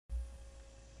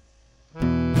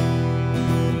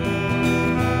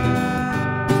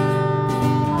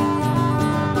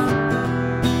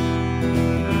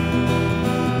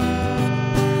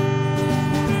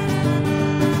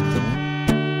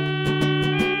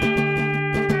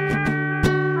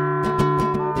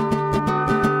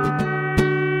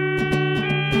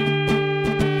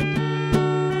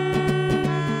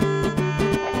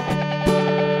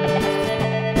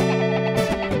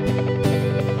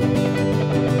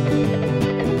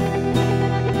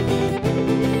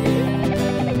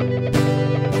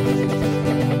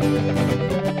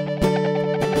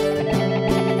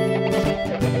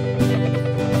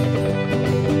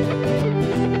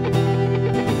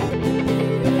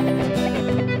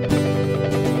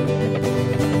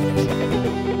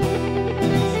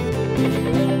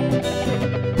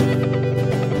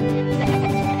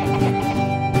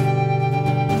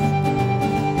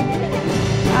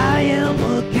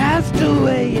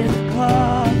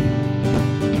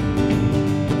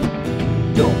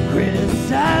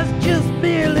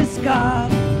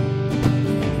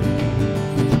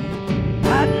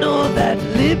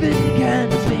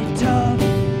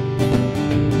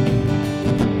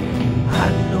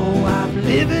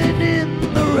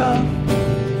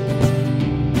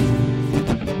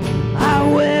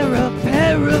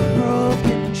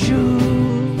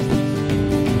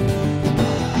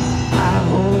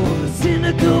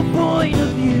point of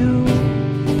view.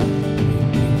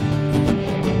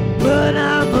 But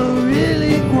I'm a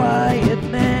really quiet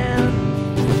man.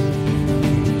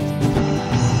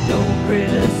 Don't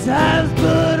criticize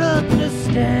but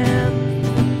understand.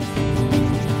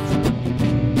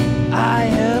 I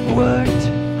have worked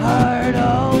hard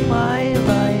all my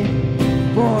life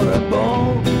for a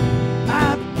bone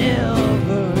I've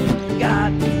never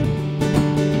gotten.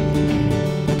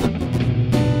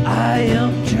 I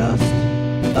am just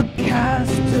a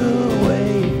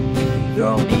castaway.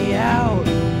 Throw me out,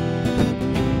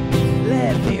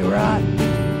 let me rot.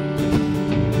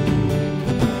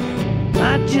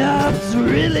 My job's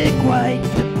really quite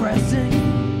depressing.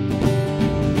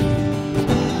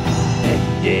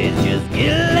 Next days just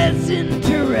get less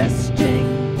interesting.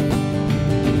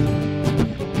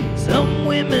 Some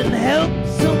women help,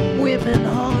 some women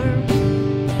harm.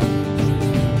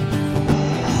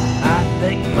 I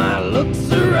think my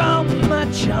looks are all my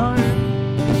charm.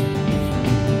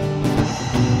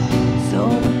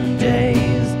 Some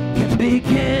days can be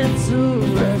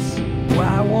cancerous.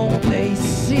 Why won't they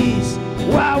cease?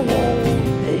 Why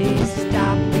won't they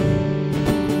stop?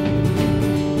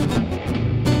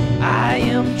 I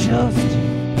am just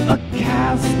a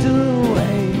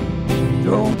castaway.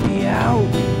 Throw me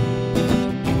out,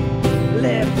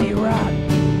 let me rot.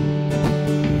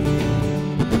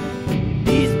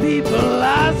 These people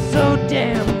are so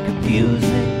damn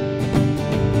confusing.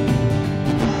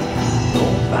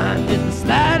 Don't find it the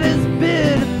slightest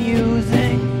bit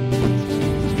amusing.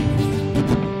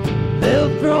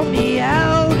 They'll throw me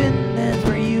out and then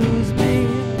reuse me.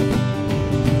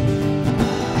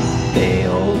 They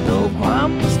hold no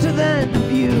qualms to then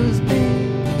abuse me.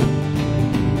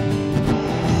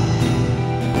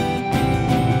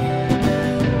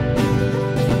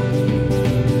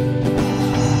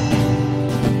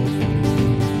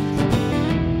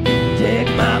 Take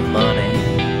my money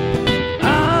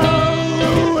all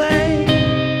away.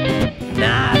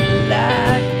 Not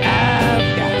like I've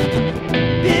got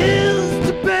bills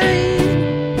to pay.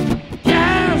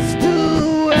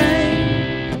 Castaway.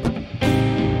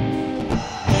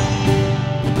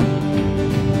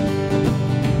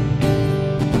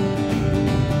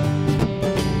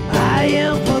 I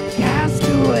am a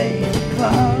castaway in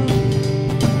love.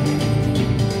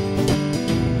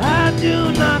 I do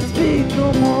not speak no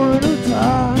mortal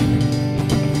tongue.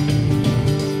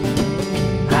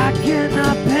 I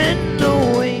cannot pen no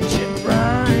ancient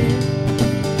rhyme.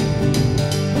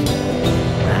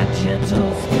 My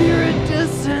gentle spirit